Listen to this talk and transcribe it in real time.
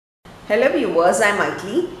Hello viewers, I am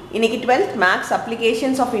Maitli. இன்னைக்கு 12th Maths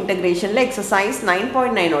Applications of Integration exercise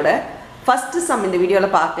 9.9 ஓட first sum இந்த வீடியோல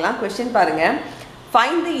பார்க்கலாம். Question பாருங்க.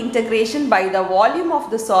 Find the integration by the volume of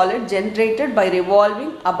the solid generated by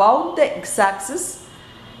revolving about the x-axis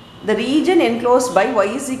the region enclosed by y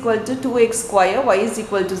is equal to 2x square, y is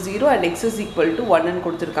equal to 0 and x is equal to 1 ன்னு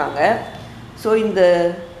கொடுத்திருக்காங்க. So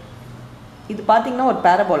இது பாத்தீங்கன்னா ஒரு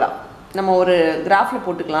parabola. நம்ம ஒரு கிராஃப்ல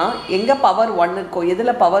போட்டுக்கலாம். எங்க power 1 இருக்கோ,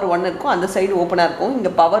 எதுல பவர் 1 இருக்கோ அந்த சைடு ஓபனா இருக்கும். இங்க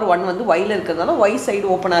பவர் 1 வந்து y ல இருக்கிறதால y சைடு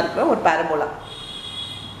ஓபனா இருக்கிற ஒரு parabola.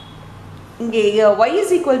 இங்க y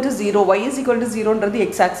is equal to 0, y is equal to 0 ன்றது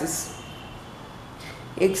x axis.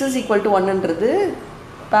 x is equal to 1 ன்றது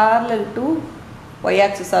parallel to y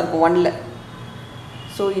axis ஆ இருக்கும் 1ல.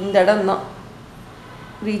 சோ இந்த இடம் தான்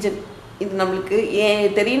region. இது நமக்கு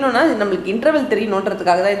தெரியணும்னா நமக்கு இன்டர்வல்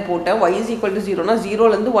தெரியணும்ன்றதுக்காக தான் இது போட்டேன். y is equal to 0 னா 0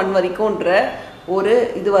 ல இருந்து 1 வரைக்கும்ன்ற ஒரு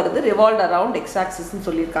இது வருது revolved around x axis னு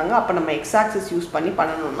சொல்லிருக்காங்க. அப்ப நம்ம x axis யூஸ் பண்ணி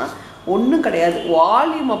பண்ணனும்னா ஒண்ணும் கிடையாது.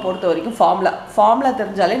 வால்யூமை பொறுத்த வரைக்கும் ஃபார்முலா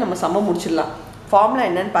தெரிஞ்சாலே நம்ம சம்ம முடிச்சிடலாம். ஃபார்முலா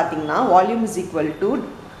என்னன்னு பாத்தீங்கன்னா volume is equal to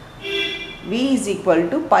v is equal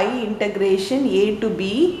to pi integration a to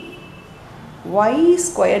b y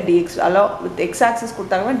square dx. allow with x axis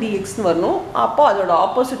கொடுத்தாங்கன்னா dx னு வரணும். அப்போ அதோட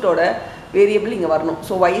ஆப்போசிட்டோட வேரியபிள் இங்க வரணும்.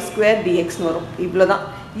 சோ y square dx னு வரும். இவ்வளவுதான்.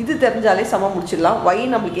 இது தெரிஞ்சாலே சம முடிச்சிடலாம். y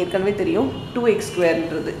நமக்கு ஏற்கனவே தெரியும் 2x square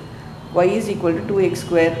ன்றது. y is equal to 2x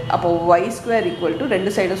square. அப்போ y square equal to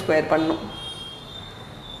ரெண்டு சைடும் ஸ்கொயர் பண்ணனும்.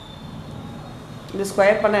 இந்த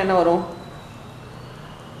ஸ்கொயர் பண்ணா என்ன வரும்?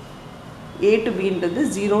 a to b ன்றது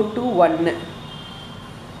 0 to 1.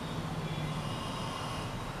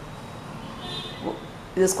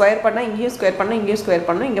 இது ஸ்கொயர் பண்ணா இங்கேயும் ஸ்கொயர் பண்ணா இங்கேயும் ஸ்கொயர்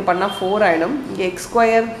பண்ணா இங்க பண்ணா 4 ஆயிடும். இங்க x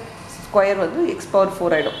ஸ்கொயர் வந்து x பவர்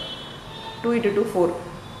 4 ஆயிடும். 2 into 2 4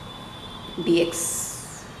 dx.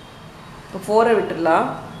 இப்போ 4 விட்டுறலாம்.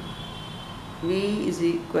 v is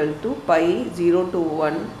equal to pi 0 to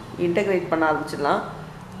 1 integrate பண்ண ஆரம்பிச்சிடலாம்.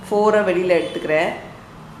 4 வெளியில எடுத்துக்கிறேன்.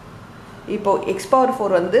 இப்போ x பவர்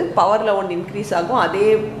 4 வந்து பவர்ல 1 இன்க்ரீஸ் ஆகும். அதே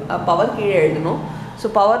பவர் கீழே எழுதணும். சோ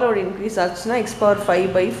பவர்ல 1 இன்க்ரீஸ் ஆச்சுனா x பவர்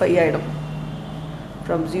 5/5 ஆயிடும்.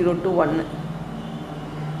 from 0 to 1.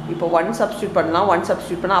 இப்போ 1 substitute பண்ணலாம். 1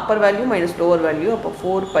 substitute பண்ணா upper value minus lower value. அப்போ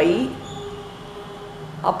 4 pi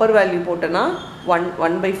upper value போட்டனா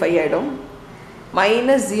 1/5 ஆயிடும்.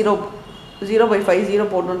 minus 0/5 0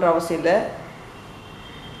 போடணும்ன்ற அவசியம் இல்ல.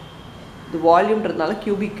 இது வால்யூம்ன்றதுனால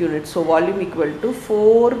cubic unit. so volume equal to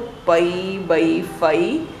 4 pi/5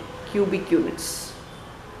 cubic units.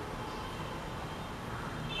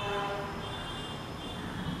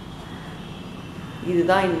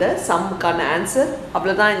 இதுதான் இந்த சம்முக்கான ஆன்சர்.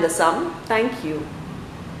 அவ்வளவுதான் இந்த சம். Thank you.